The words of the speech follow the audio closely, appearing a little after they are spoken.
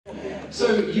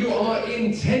So you are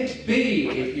in tent B.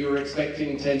 If you were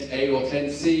expecting tent A or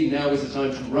tent C, now is the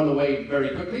time to run away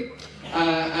very quickly.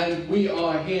 And we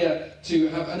are here to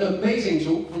have an amazing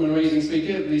talk from an amazing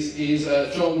speaker. This is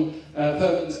John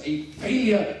Thurmond, a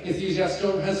failure enthusiast.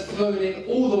 John has flown in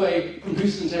all the way from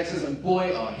Houston, Texas, and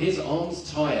boy, are his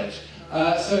arms tired.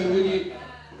 So will you...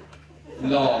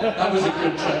 No, that was a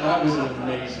good joke. That was an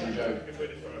amazing joke.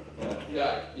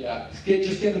 Yeah.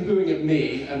 Just get them booing at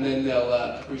me, and then they'll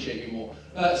appreciate you more.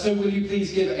 So will you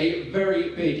please give a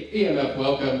very big EMF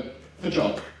welcome for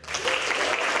John.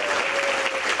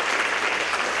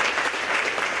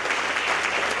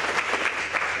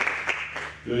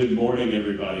 Good morning,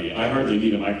 everybody. I hardly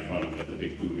need a microphone. I've got the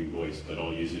big booming voice, but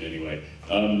I'll use it anyway.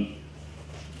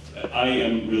 I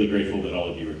am really grateful that all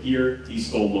of you are here. He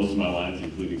stole most of my lines,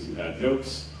 including some bad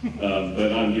jokes.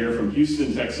 But I'm here from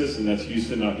Houston, Texas, and that's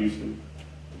Houston, not Houston.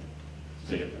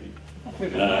 Say it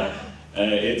right.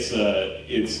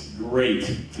 It's great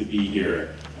to be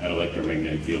here at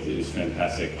Electromagnetic Field. It is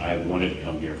fantastic. I have wanted to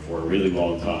come here for a really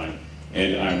long time,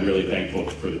 and I'm really thankful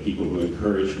for the people who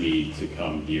encouraged me to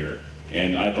come here.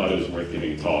 And I thought it was worth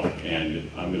giving a talk, and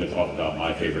I'm going to talk about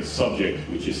my favorite subject,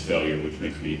 which is failure, which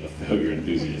makes me a failure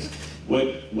enthusiast.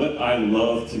 What I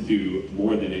love to do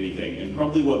more than anything, and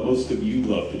probably what most of you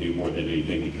love to do more than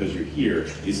anything because you're here,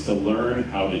 is to learn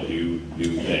how to do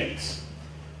new things.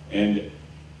 And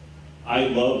I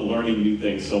love learning new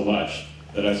things so much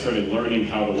that I started learning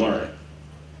how to learn,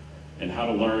 and how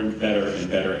to learn better and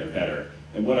better and better.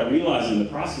 And what I realized in the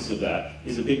process of that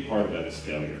is a big part of that is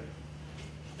failure.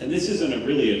 And this isn't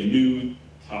really a new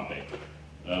topic.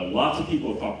 Lots of people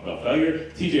have talked about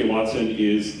failure. T.J. Watson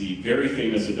is the very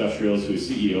famous industrialist who is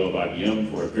CEO of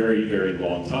IBM for a very, very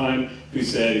long time, who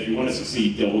said, if you want to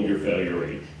succeed, double your failure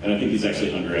rate. And I think he's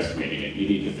actually underestimating it. You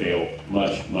need to fail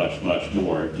much, much, much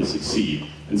more to succeed.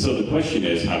 And so the question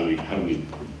is, how do we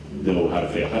know how to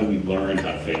fail? How do we learn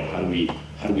how to fail? How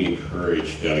do we encourage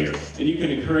failure? And you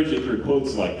can encourage it through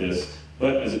quotes like this.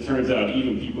 But as it turns out,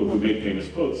 even people who make famous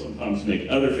quotes sometimes make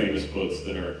other famous quotes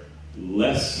that are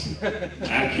less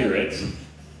accurate.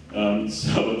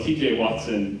 So T.J.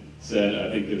 Watson said, I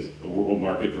think there's a world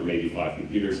market for maybe 5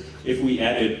 computers. If we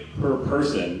added per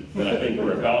person, then I think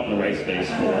we're about in the right space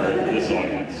for this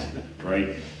audience,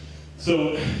 right?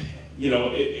 So, you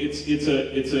know, it's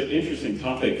an interesting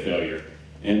topic, failure.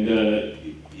 And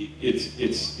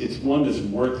it's one that's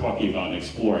worth talking about and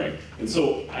exploring. And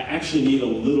so I actually need a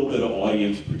little bit of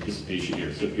audience participation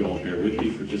here. So if you all bear with me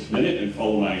for just a minute and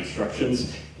follow my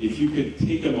instructions, if you could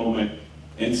take a moment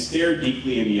and stare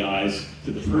deeply in the eyes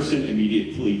to the person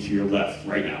immediately to your left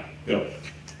right now. Go.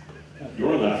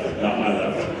 Your left, not my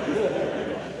left.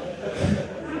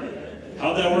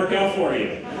 How'd that work out for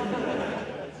you?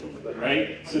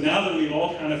 Right? So now that we've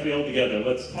all kind of failed together,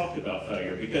 let's talk about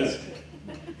failure, because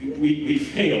we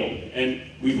failed, and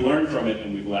we've learned from it,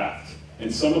 and we've laughed.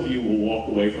 And some of you will walk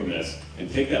away from this and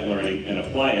take that learning and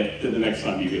apply it to the next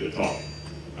time you give a talk.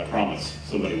 I promise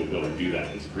somebody will be able to do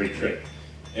that. It's a great trick.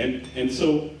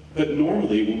 But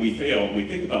normally when we fail, when we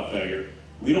think about failure,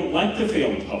 we don't like to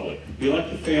fail in public. We like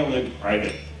to fail in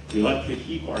private. We like to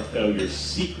keep our failures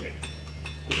secret.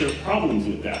 But there are problems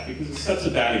with that because it sets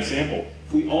a bad example.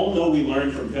 If we all know we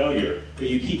learn from failure, but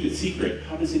you keep it secret,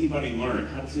 how does anybody learn?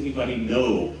 How does anybody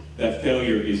know that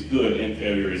failure is good and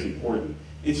failure is important?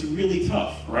 It's really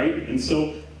tough, right? And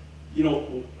so, you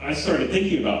know, I started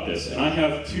thinking about this, and I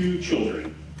have 2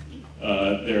 children.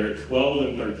 They're 12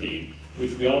 and 13,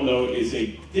 which we all know is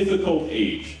a difficult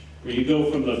age, where you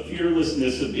go from the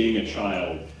fearlessness of being a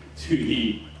child to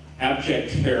the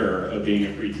abject terror of being a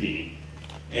preteen.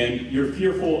 And you're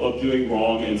fearful of doing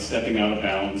wrong and stepping out of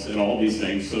bounds and all these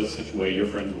things, so in such a way your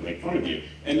friends will make fun of you.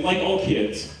 And like all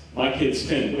kids, my kids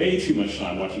spend way too much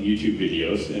time watching YouTube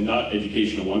videos, and not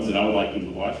educational ones that I would like them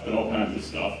to watch, but all kinds of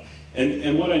stuff.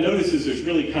 And what I notice is there's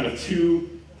really kind of 2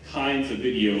 kinds of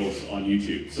videos on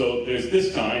YouTube. So there's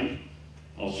this kind,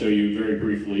 I'll show you very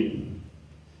briefly.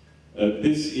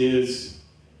 This is,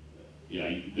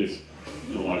 there's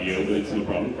no audio, but it's no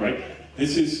problem, right?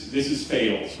 This is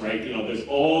fails, right? You know, there's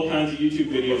all kinds of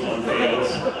YouTube videos on fails.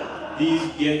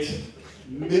 These get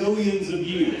millions of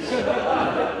views,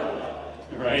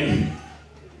 right?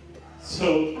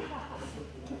 So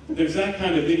there's that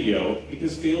kind of video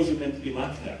because fails are meant to be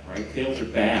laughed at, right? Fails are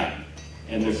bad,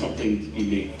 and there's something to be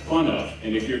made fun of.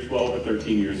 And if you're 12 or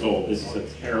 13 years old, this is a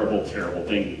terrible, terrible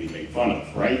thing to be made fun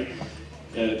of, right?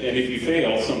 And if you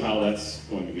fail, somehow that's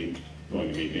going to be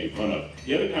made fun of.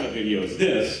 The other kind of video is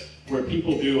this, where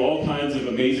people do all kinds of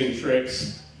amazing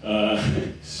tricks.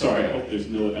 Sorry, I hope there's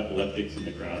no epileptics in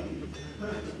the crowd.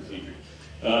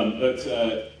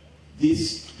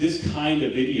 this kind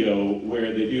of video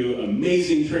where they do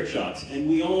amazing trick shots, and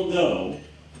we all know,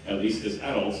 at least as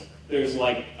adults, there's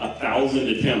like 1,000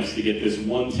 attempts to get this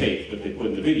one take that they put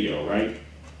in the video, right?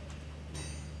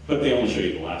 But they only show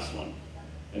you the last one.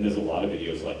 And there's a lot of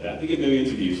videos like that. They get millions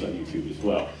of views on YouTube as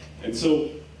well. And so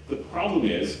the problem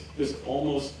is there's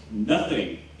almost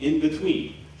nothing in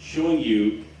between showing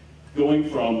you going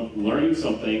from learning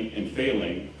something and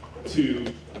failing to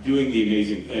doing the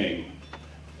amazing thing.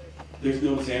 There's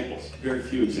no examples, very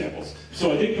few examples.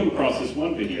 So I did come across this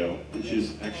one video, which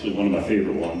is actually one of my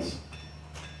favorite ones.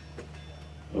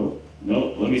 Oh,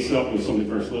 no, let me start with something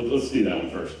first. Let's do that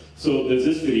one first. So there's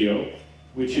this video,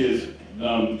 which is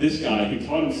this guy who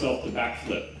taught himself to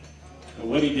backflip. And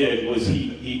what he did was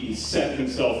he set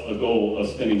himself a goal of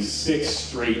spending 6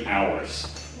 straight hours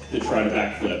to try to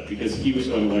backflip, because he was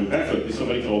going to learn backflip. Because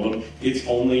somebody told him, it's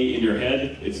only in your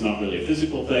head, it's not really a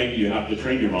physical thing, you have to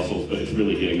train your muscles, but it's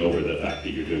really getting over the fact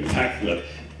that you're doing the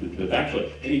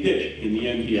backflip. And he did it. In the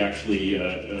end, he actually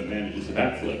manages a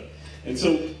backflip. And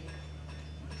so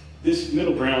this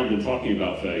middle ground in talking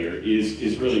about failure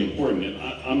is really important. And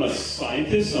I'm a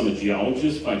scientist, I'm a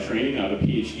geologist by training. I have a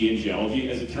PhD in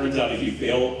geology. As it turns out, if you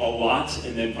fail a lot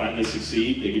and then finally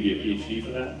succeed, they give you a PhD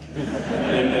for that.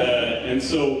 And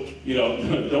so, you know,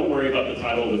 don't worry about the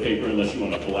title of the paper unless you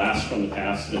want to blast from the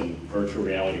past in virtual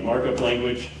reality markup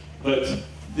language. But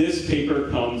this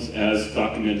paper comes as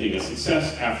documenting a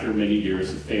success after many years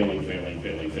of failing.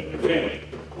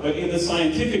 But in the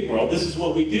scientific world, this is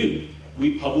what we do.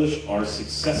 We publish our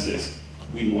successes.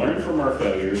 We learn from our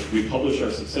failures, we publish our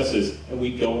successes, and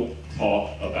we don't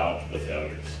talk about the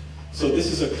failures. So this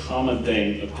is a common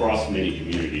thing across many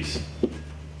communities.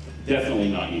 Definitely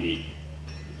not unique.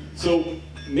 So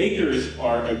makers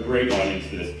are a great audience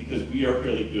for this because we are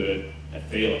really good at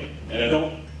failing.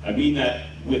 And I mean that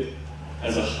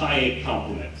as a high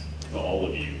compliment to all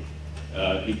of you.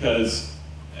 Because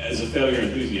as a failure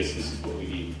enthusiast, this is what we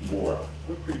need more of.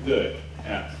 We're pretty good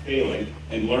at failing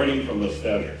and learning from those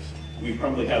failures. We've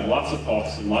probably had lots of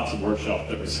talks and lots of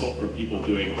workshops that result from people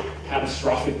doing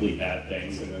catastrophically bad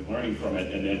things and then learning from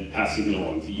it and then passing it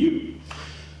along to you.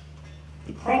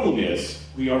 The problem is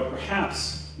we are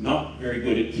perhaps not very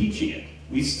good at teaching it.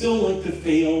 We still like to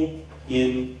fail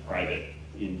in private,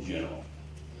 in general.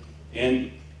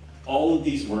 And all of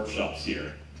these workshops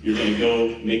here, you're going to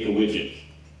go make a widget,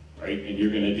 right? And you're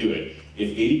going to do it.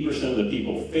 If 80% of the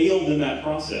people failed in that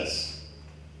process,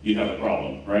 you'd have a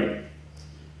problem, right?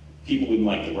 People wouldn't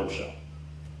like the workshop.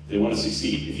 They want to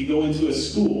succeed. If you go into a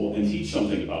school and teach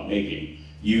something about making,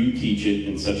 you teach it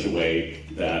in such a way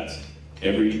that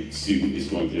every student is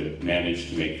going to manage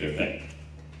to make their thing.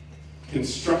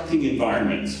 Constructing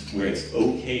environments where it's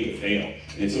okay to fail,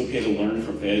 and it's okay to learn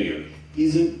from failure,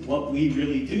 isn't what we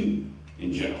really do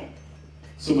in general.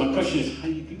 So my question is, how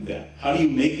do you do that? How do you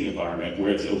make an environment where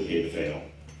it's okay to fail?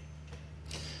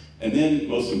 And then,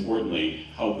 most importantly,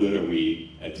 how good are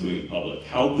we at doing it in public?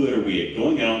 How good are we at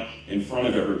going out in front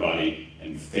of everybody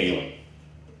and failing?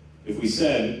 If we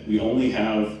said we only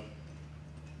have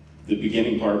the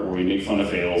beginning part where we make fun of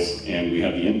fails, and we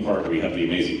have the end part where we have the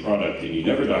amazing product, and you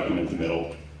never document the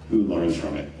middle, who learns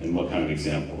from it? And what kind of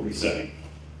example are we setting?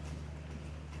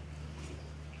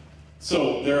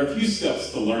 So, there are a few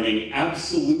steps to learning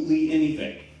absolutely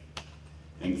anything.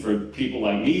 And for people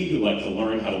like me who like to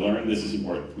learn how to learn, this is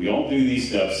important. We all do these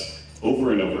steps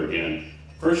over and over again.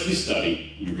 First you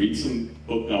study, you read some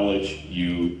book knowledge,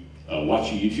 you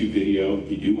watch a YouTube video,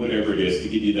 you do whatever it is to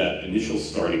give you that initial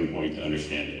starting point to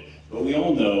understand it. But we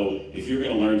all know if you're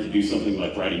going to learn to do something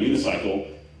like ride a unicycle,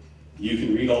 you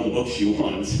can read all the books you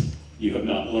want, you have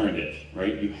not learned it,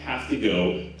 right? You have to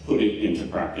go put it into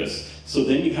practice. So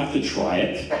then you have to try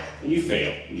it, and you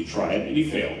fail, and you try it, and you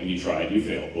fail, and you try it, and you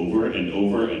fail, over and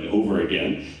over and over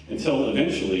again, until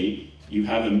eventually you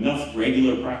have enough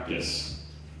regular practice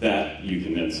that you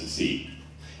can then succeed.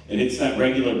 And it's that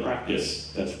regular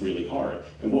practice that's really hard.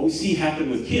 And what we see happen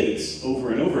with kids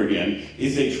over and over again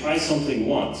is they try something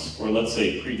once, or let's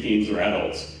say preteens or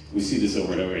adults. We see this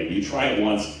over and over again. You try it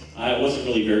once, I wasn't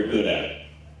really very good at it,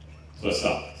 so I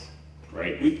stopped,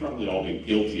 right? We've probably all been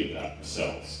guilty of that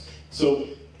ourselves. So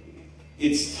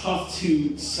it's tough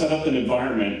to set up an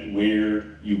environment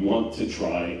where you want to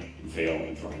try and fail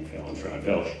and try and fail and try and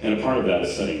fail. And a part of that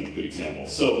is setting a good example.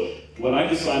 So what I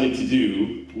decided to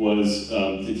do was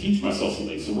to teach myself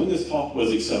something. So when this talk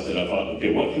was accepted, I thought,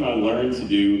 okay, what can I learn to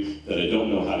do that I don't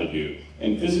know how to do?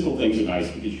 And physical things are nice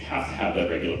because you have to have that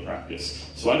regular practice.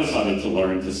 So I decided to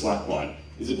learn to slackline.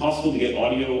 Is it possible to get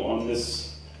audio on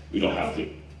this? We don't have to.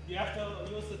 You have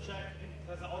to use the check.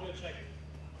 There's an audio check.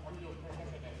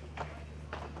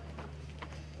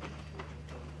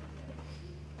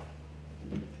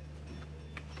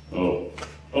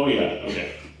 Oh yeah,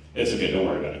 okay. It's okay, don't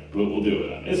worry about it. We'll do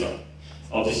it. It's all right.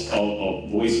 I'll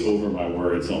voice over my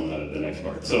words on the next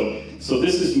part. So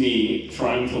this is me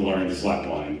trying to learn the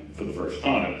slackline for the first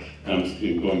time. I'm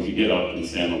going to get up and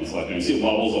stand on the slackline. You see it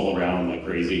wobbles all around like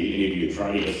crazy. Any of you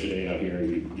tried it yesterday out here,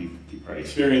 you probably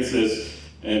experienced this.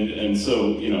 And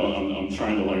so, you know, I'm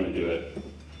trying to learn to do it.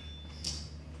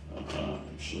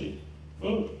 Actually,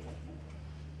 oh,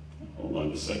 hold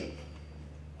on just a second.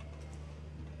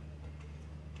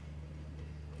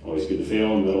 Always good to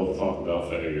fail in the middle of talk about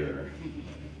failure.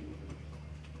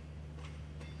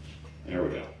 There we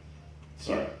go.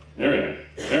 Sorry. There we go.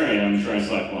 There I am, trying to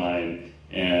slackline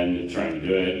and trying to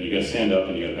do it. You gotta stand up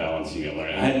and you gotta balance, you gotta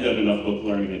learn. I hadn't done enough book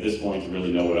learning at this point to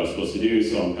really know what I was supposed to do,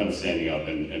 so I'm kind of standing up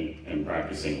and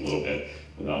practicing a little bit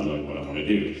without knowing what I want to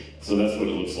do. So that's what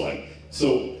it looks like.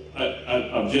 So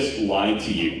I've just lied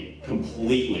to you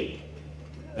completely.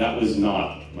 That was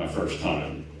not my first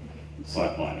time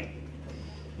slacklining.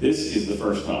 This is the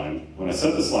first time when I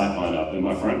set the slackline up in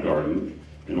my front garden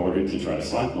in order to try to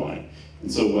slackline.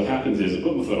 And so what happens is I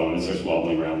put my foot on it and starts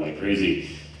wobbling around like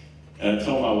crazy. And I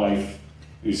tell my wife,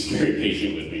 who's very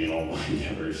patient with me in all my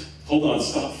endeavors, hold on,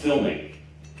 stop filming.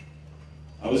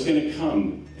 I was going to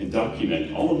come and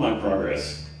document all of my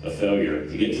progress of failure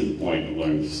to get to the point of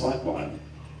learning to slackline.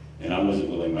 And I wasn't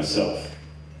willing myself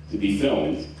to be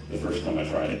filmed the first time I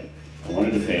tried it. I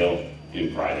wanted to fail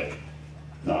in private,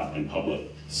 not in public.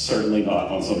 Certainly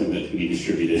not on something that can be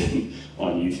distributed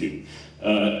on YouTube.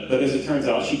 But as it turns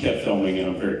out, she kept filming, and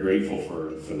I'm very grateful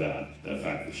for that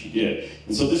fact that she did.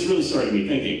 And so this really started me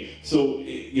thinking. So,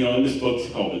 you know, in this book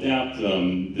called Adapt,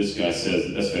 this guy says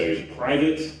the best failures are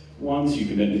private ones. You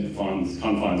commit to the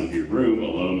confines of your room,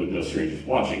 alone with no strangers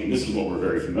watching. And this is what we're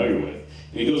very familiar with.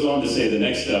 And he goes on to say the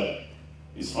next step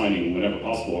is finding, whenever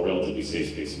possible, a relatively safe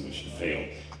space in which to fail.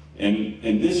 And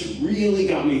this really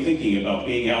got me thinking about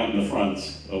being out in the front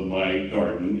of my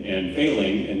garden and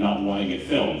failing and not wanting it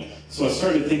filmed. So I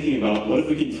started thinking about, what if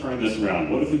we can turn this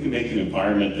around? What if we can make an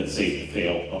environment that's safe to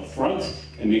fail up front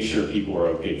and make sure people are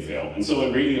okay to fail? And so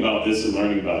in reading about this and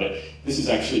learning about it, this is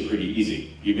actually pretty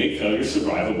easy. You make failure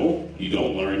survivable. You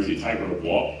don't learn to tightrope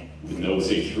walk with no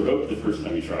safety rope the first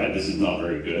time you try it. This is not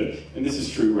very good. And this is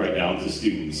true right down to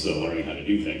students learning how to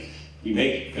do things. You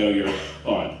make failure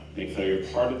fun. Make failure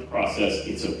part of the process.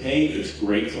 It's okay. It's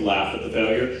great to laugh at the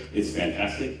failure. It's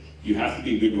fantastic. You have to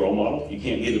be a good role model. You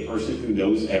can't be the person who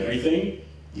knows everything.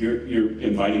 You're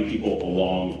inviting people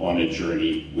along on a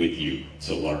journey with you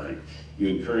to learn. You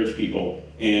encourage people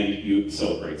and you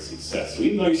celebrate success. So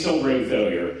even though you're celebrating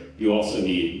failure, you also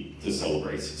need to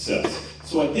celebrate success.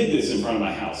 So I did this in front of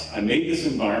my house. I made this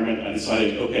environment. I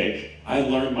decided, okay, I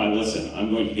learned my lesson.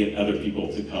 I'm going to get other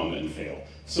people to come and fail.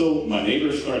 So my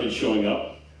neighbors started showing up,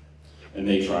 and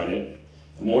they tried it.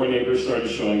 More neighbors started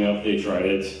showing up, they tried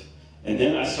it. And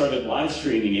then I started live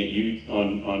streaming it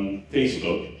on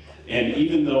Facebook. And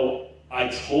even though I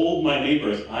told my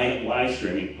neighbors I am live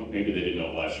streaming, maybe they didn't know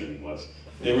what live streaming was,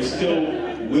 they were still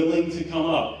willing to come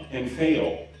up and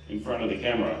fail in front of the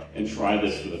camera and try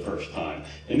this for the first time.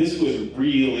 And this was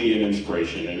really an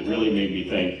inspiration, and it really made me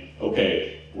think,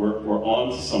 okay, we're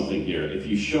on to something here. If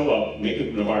you show up, make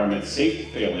an environment safe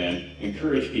to fail in,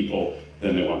 encourage people,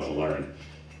 then they want to learn.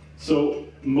 So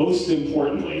most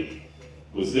importantly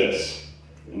was this,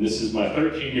 and this is my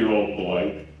 13-year-old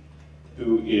boy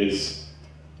who is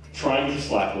trying to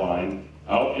slackline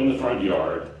out in the front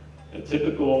yard, a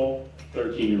typical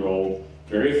 13-year-old,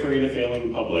 very afraid of failing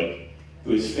in public,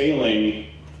 who is failing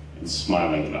and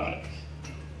smiling about it.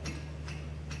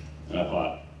 And I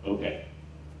thought, okay,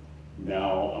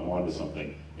 now I'm on to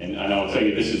something. And I'll tell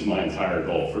you, this is my entire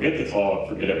goal. Forget the talk,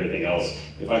 forget everything else.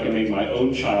 If I can make my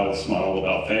own child smile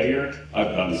about failure,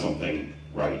 I've done something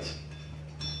right.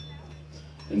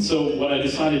 And so what I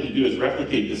decided to do is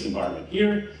replicate this environment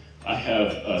here. I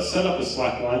have set up a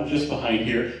slackline just behind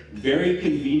here, very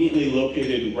conveniently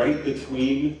located right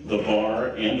between the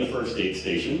bar and the first aid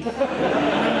station.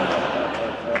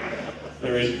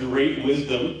 There is great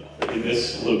wisdom in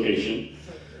this location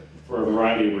for a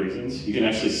variety of reasons. You can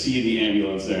actually see the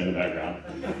ambulance there in the background.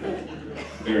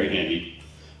 Very handy.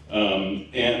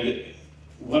 And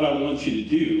what I want you to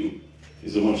do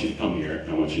is I want you to come here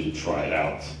and I want you to try it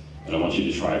out. And I want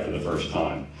you to try it for the first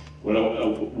time.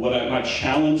 My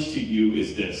challenge to you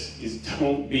is this, is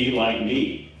don't be like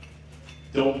me.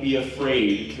 Don't be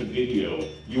afraid to video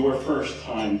your first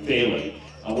time failing.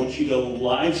 I want you to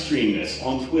live stream this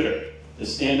on Twitter, to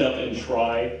stand up and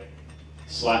try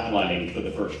slacklining for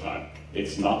the first time.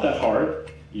 It's not that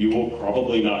hard. You will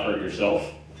probably not hurt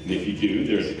yourself. And if you do,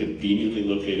 there's a conveniently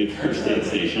located first aid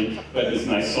station, but there's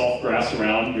nice soft grass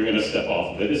around, you're gonna step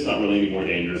off of it. It's not really any more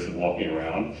dangerous than walking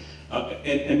around.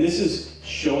 And this is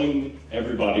showing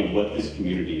everybody what this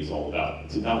community is all about.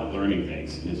 It's about learning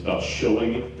things. It's about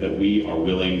showing that we are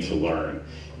willing to learn.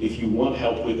 If you want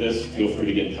help with this, feel free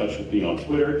to get in touch with me on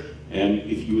Twitter. And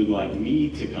if you would like me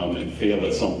to come and fail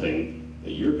at something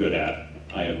that you're good at,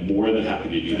 I am more than happy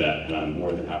to do that, and I'm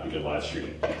more than happy to live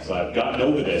stream. So I've gotten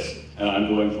over this, and I'm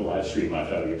going to live stream my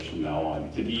failures from now on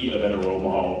to be a better role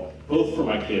model, both for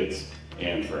my kids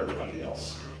and for everybody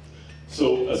else.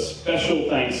 So a special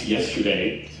thanks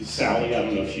yesterday to Sally. I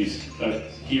don't know if she's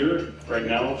here right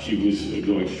now. She was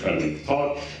going to try to make the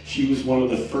talk. She was one of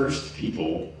the first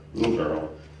people, little girl,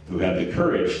 who had the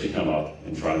courage to come up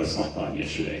and try the slackline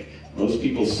yesterday. Most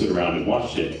people stood around and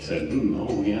watched it and said,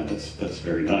 oh yeah, that's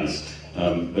very nice.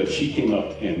 But she came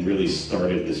up and really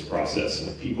started this process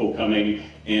of people coming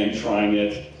and trying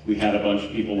it. We had a bunch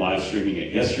of people live streaming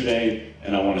it yesterday,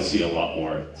 and I want to see a lot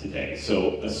more today.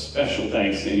 So a special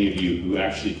thanks to any of you who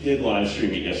actually did live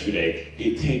stream it yesterday.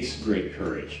 It takes great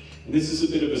courage. And this is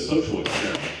a bit of a social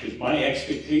experiment, because my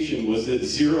expectation was that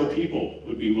 0 people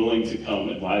would be willing to come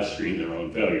and live stream their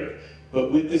own failure.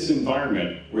 But with this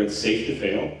environment where it's safe to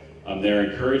fail,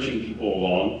 they're encouraging people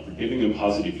along, they're giving them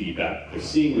positive feedback, they're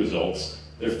seeing results,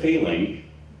 they're failing,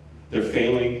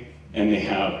 and they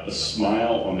have a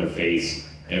smile on their face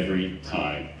every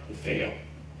time they fail.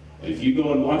 And if you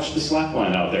go and watch the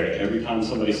slackline out there, every time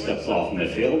somebody steps off and they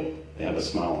fail, they have a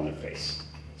smile on their face.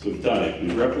 So we've done it,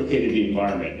 we've replicated the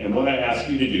environment, and what I ask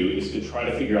you to do is to try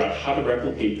to figure out how to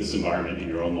replicate this environment in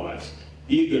your own lives.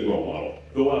 Be a good role model,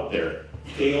 go out there,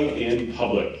 fail in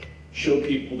public. Show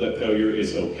people that failure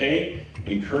is okay,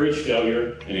 encourage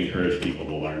failure, and encourage people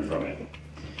to learn from it.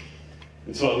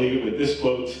 And so I'll leave it with this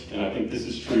quote, and I think this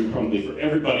is true probably for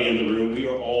everybody in the room. We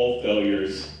are all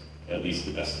failures, at least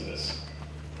the best of us.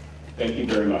 Thank you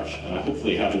very much, and I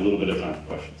hopefully have a little bit of time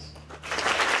for questions.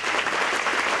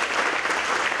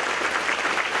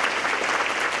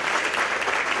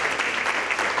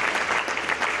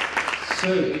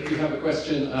 So if you have a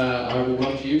question, I will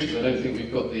run to you, because I don't think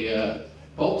we've got the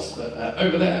box, but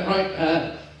over there,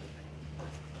 right?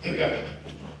 Here we go.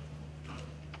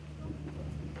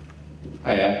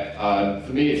 Hiya.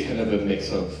 For me, it's kind of a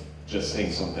mix of just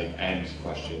saying something and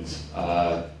questions.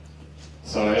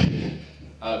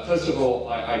 First of all,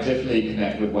 I definitely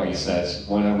connect with what you said.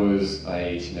 When I was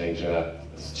a teenager,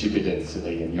 stupid and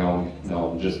silly and young,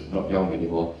 no, I'm just not young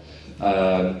anymore,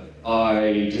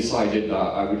 I decided that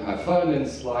I would have fun and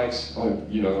slide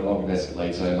along an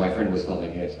escalator, and my friend was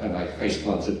filming it, and I face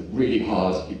planted really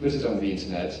hard. He put it on the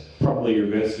internet. Probably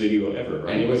your best video ever,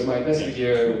 right? And it was my best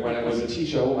video. When I was a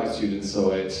teacher, all my students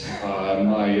saw it.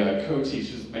 My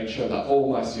co-teachers made sure that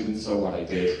all my students saw what I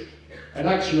did. And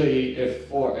actually, and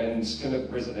kind of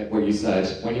resonate what you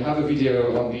said, when you have a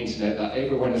video on the internet that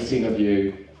everyone has seen of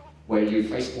you, where you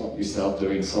face plant yourself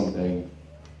doing something,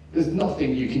 there's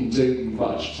nothing you can do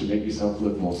much to make yourself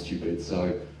look more stupid.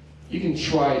 So you can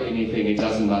try anything, it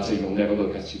doesn't matter, you'll never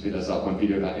look as stupid as that one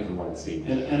video that everyone's seen.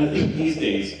 And I think these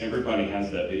days, everybody has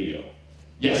that video.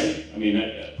 Yes. Right? I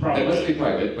mean, probably. It must be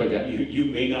private, but yeah. You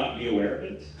may not be aware of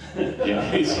it.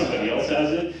 Yeah, somebody else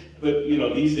has it. But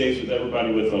these days with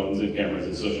everybody with phones and cameras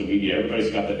and social media,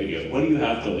 everybody's got that video. What do you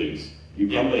have to lose? You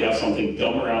probably have something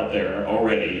dumber out there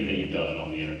already than you've done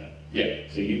on the internet. Yeah.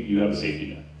 So you have a safety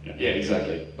net. Yeah,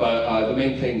 exactly. But the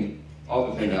main thing,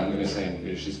 other thing that I'm going to say,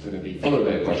 which is going to be followed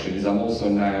by a question, is I'm also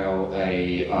now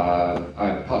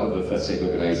I'm part of a first aid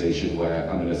organization where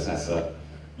I'm an assessor.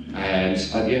 And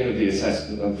at the end of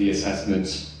the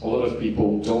assessment, a lot of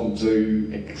people don't do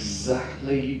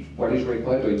exactly what is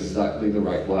required or exactly the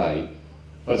right way.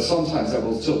 But sometimes I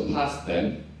will still pass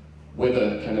them with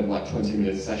a kind of like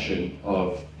 20-minute session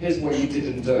of, here's what you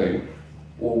didn't do,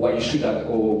 or what you should have,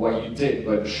 or what you did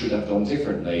but should have done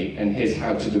differently, and here's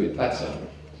how to do it better.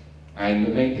 And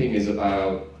the main thing is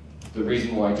about, the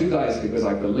reason why I do that is because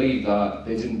I believe that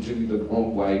they didn't do the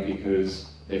wrong way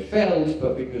because they failed,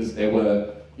 but because they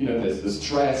were, there's the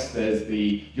stress, there's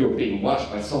the, you're being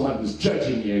watched by someone who's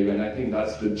judging you, and I think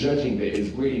that's the judging bit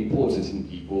is really important in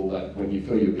people, that when you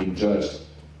feel you're being judged,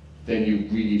 then you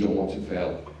really don't want to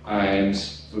fail. And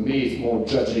for me, it's more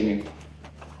judging.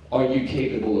 Are you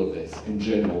capable of this in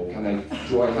general?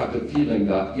 Do I have the feeling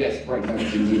that, yes, right now you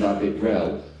can do that bit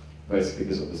well, but it's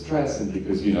because of the stress and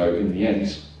because, in the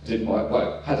end, had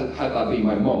that been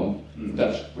my mom,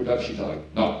 would have she died?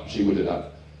 No, she wouldn't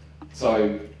have.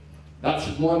 So that's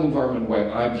one environment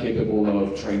where I'm capable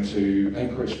of trying to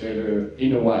encourage failure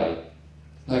in a way.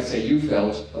 Like say you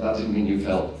failed, but that didn't mean you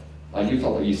failed. Like you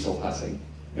felt that you're still passing.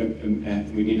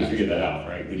 And we need to figure that out,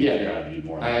 right? We need to figure out how to do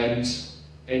more. And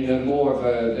in a more of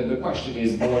a, and the question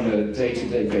is more on a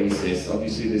day-to-day basis.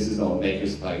 Obviously, this is not a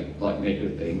maker's maker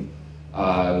thing,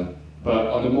 but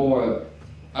on a more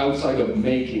outside of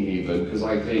making even, because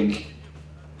I think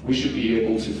we should be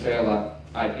able to fail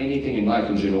at anything in life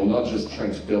in general, not just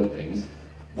trying to build things.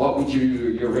 What would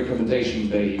your recommendation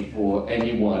be for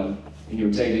anyone in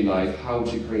your daily life, how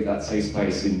to create that safe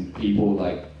space in people,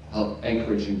 like help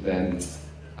encouraging them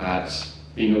at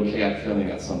being okay at failing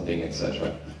at something,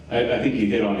 etc.? I think you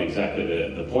hit on exactly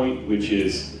the point, which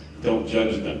is don't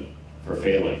judge them for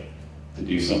failing to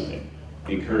do something.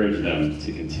 Encourage them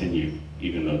to continue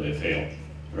even though they failed,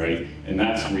 right? And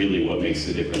that's really what makes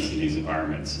the difference in these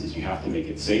environments, is you have to make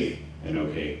it safe and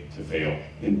okay to fail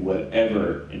in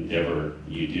whatever endeavor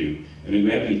you do. And do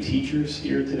we have any teachers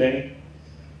here today?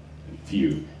 A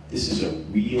few. This is a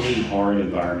really hard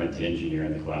environment to engineer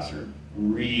in the classroom.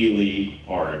 Really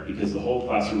hard, because the whole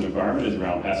classroom environment is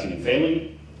around passing and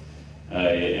failing.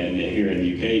 And here in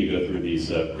the UK, you go through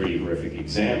these pretty horrific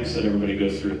exams that everybody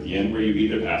goes through at the end, where you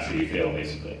either pass or you fail,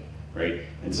 basically, right?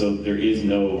 And so there is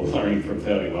no learning from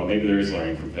failure. Well, maybe there is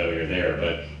learning from failure there,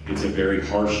 but it's a very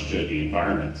harsh judgy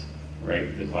environment,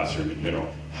 right? The classroom in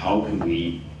general. How can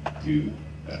we do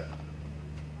better?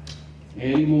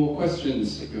 Any more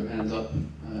questions? Stick your hands up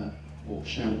or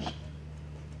shout.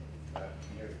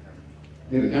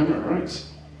 Near the camera, right.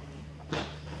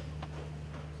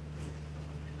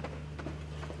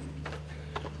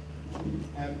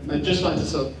 I'd just like to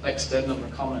sort of extend on the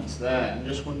comments there and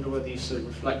just wonder whether you sort of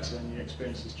reflected on your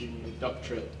experiences during your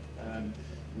doctorate and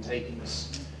taking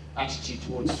this attitude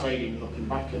towards failure and looking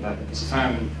back at that. Because I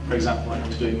found, for example, when I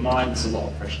was doing mine, there's a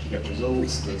lot of pressure to get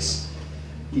results.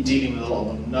 You're dealing with a lot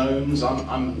of unknowns.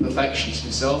 I'm a perfectionist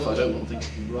myself. I don't want things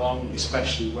to be wrong,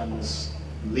 especially when there's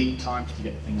lead time to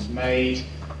get things made.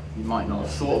 You might not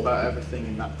have thought about everything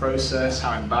in that process.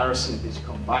 How embarrassing it is to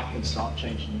come back and start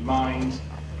changing your mind.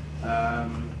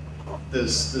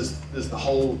 There's the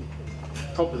whole,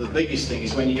 probably the biggest thing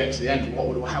is when you get to the end,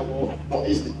 what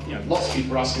is the, you know, lots of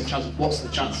people are asking what's the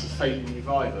chance of failing your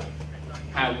Viva?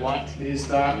 How likely is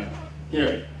that? You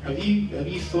know, have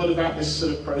you thought about this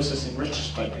sort of process in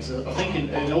retrospect? Because I think in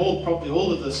probably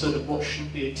all of the sort of what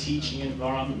should be a teaching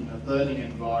environment, a learning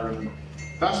environment,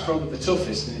 that's probably the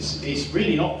toughest, and it's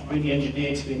really not really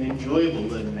engineered to be an enjoyable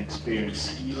learning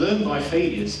experience. You learn by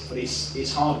failures, but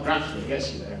it's hard graft that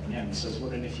gets you there in the end. So I was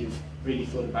wondering if you've really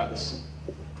thought about this.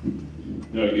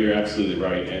 No, you're absolutely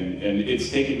right, and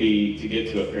it's taken me to get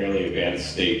to a fairly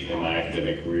advanced state in my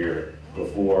academic career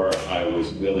before I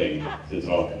was willing to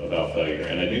talk about failure.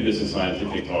 And I do this in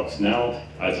scientific talks now.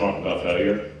 I talk about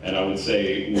failure, and I would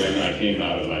say when I came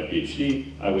out of my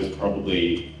PhD, I was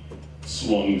probably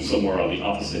swung somewhere on the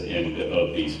opposite end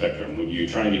of the spectrum. When you're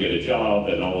trying to get a job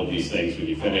and all of these things, when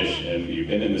you finish and you've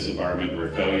been in this environment where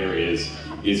failure is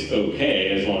okay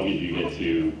as long as you get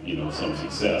to, you know, some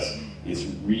success, it's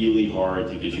really hard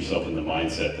to get yourself in the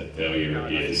mindset that failure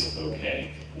is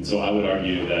okay. And so I would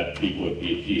argue that people with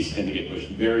PhDs tend to get pushed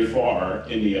very far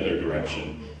in the other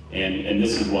direction. And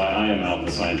this is why I am out in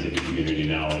the scientific community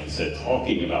now, like I said,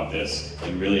 talking about this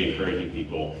and really encouraging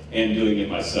people and doing it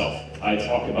myself. I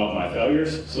talk about my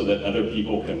failures so that other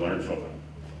people can learn from them.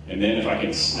 And then if I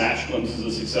can snatch glimpses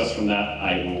of success from that,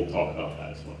 I will talk about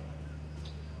that as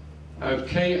well.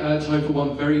 Okay, time for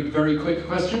one very, very quick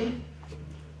question.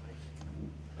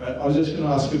 I was just going to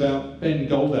ask about Ben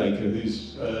Goldacre,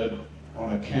 who's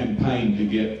on a campaign to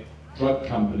get drug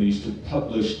companies to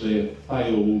publish their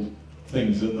failed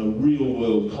things and the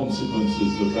real-world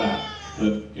consequences of that.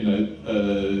 That, you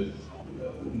know,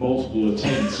 multiple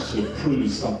attempts to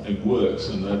prove something works,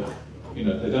 and that, you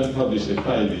know, if they don't publish their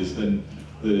failures, then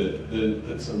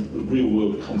that's a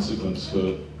real-world consequence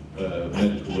for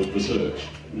medical research.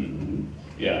 Mm-hmm.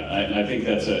 Yeah, I think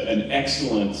that's an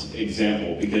excellent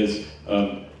example, because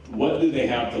what do they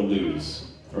have to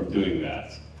lose from doing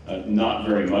that? Not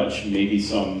very much, maybe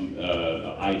some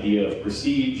idea of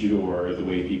prestige or the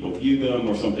way people view them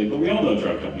or something, but we all know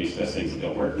drug companies test things that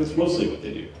don't work. That's mostly what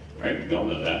they do, right? We all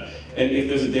know that. And if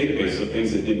there's a database of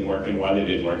things that didn't work and why they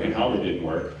didn't work and how they didn't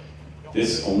work,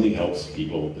 this only helps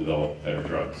people develop better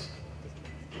drugs,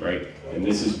 right? And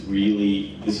this is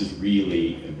really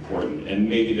important. And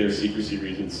maybe there's secrecy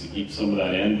reasons to keep some of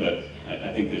that in, but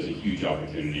I think there's a huge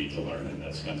opportunity to learn in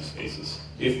those kinds of spaces,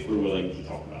 if we're willing to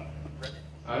talk about it.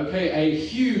 Okay, a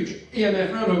huge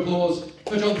EMF round of applause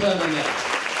for John Thurmond there.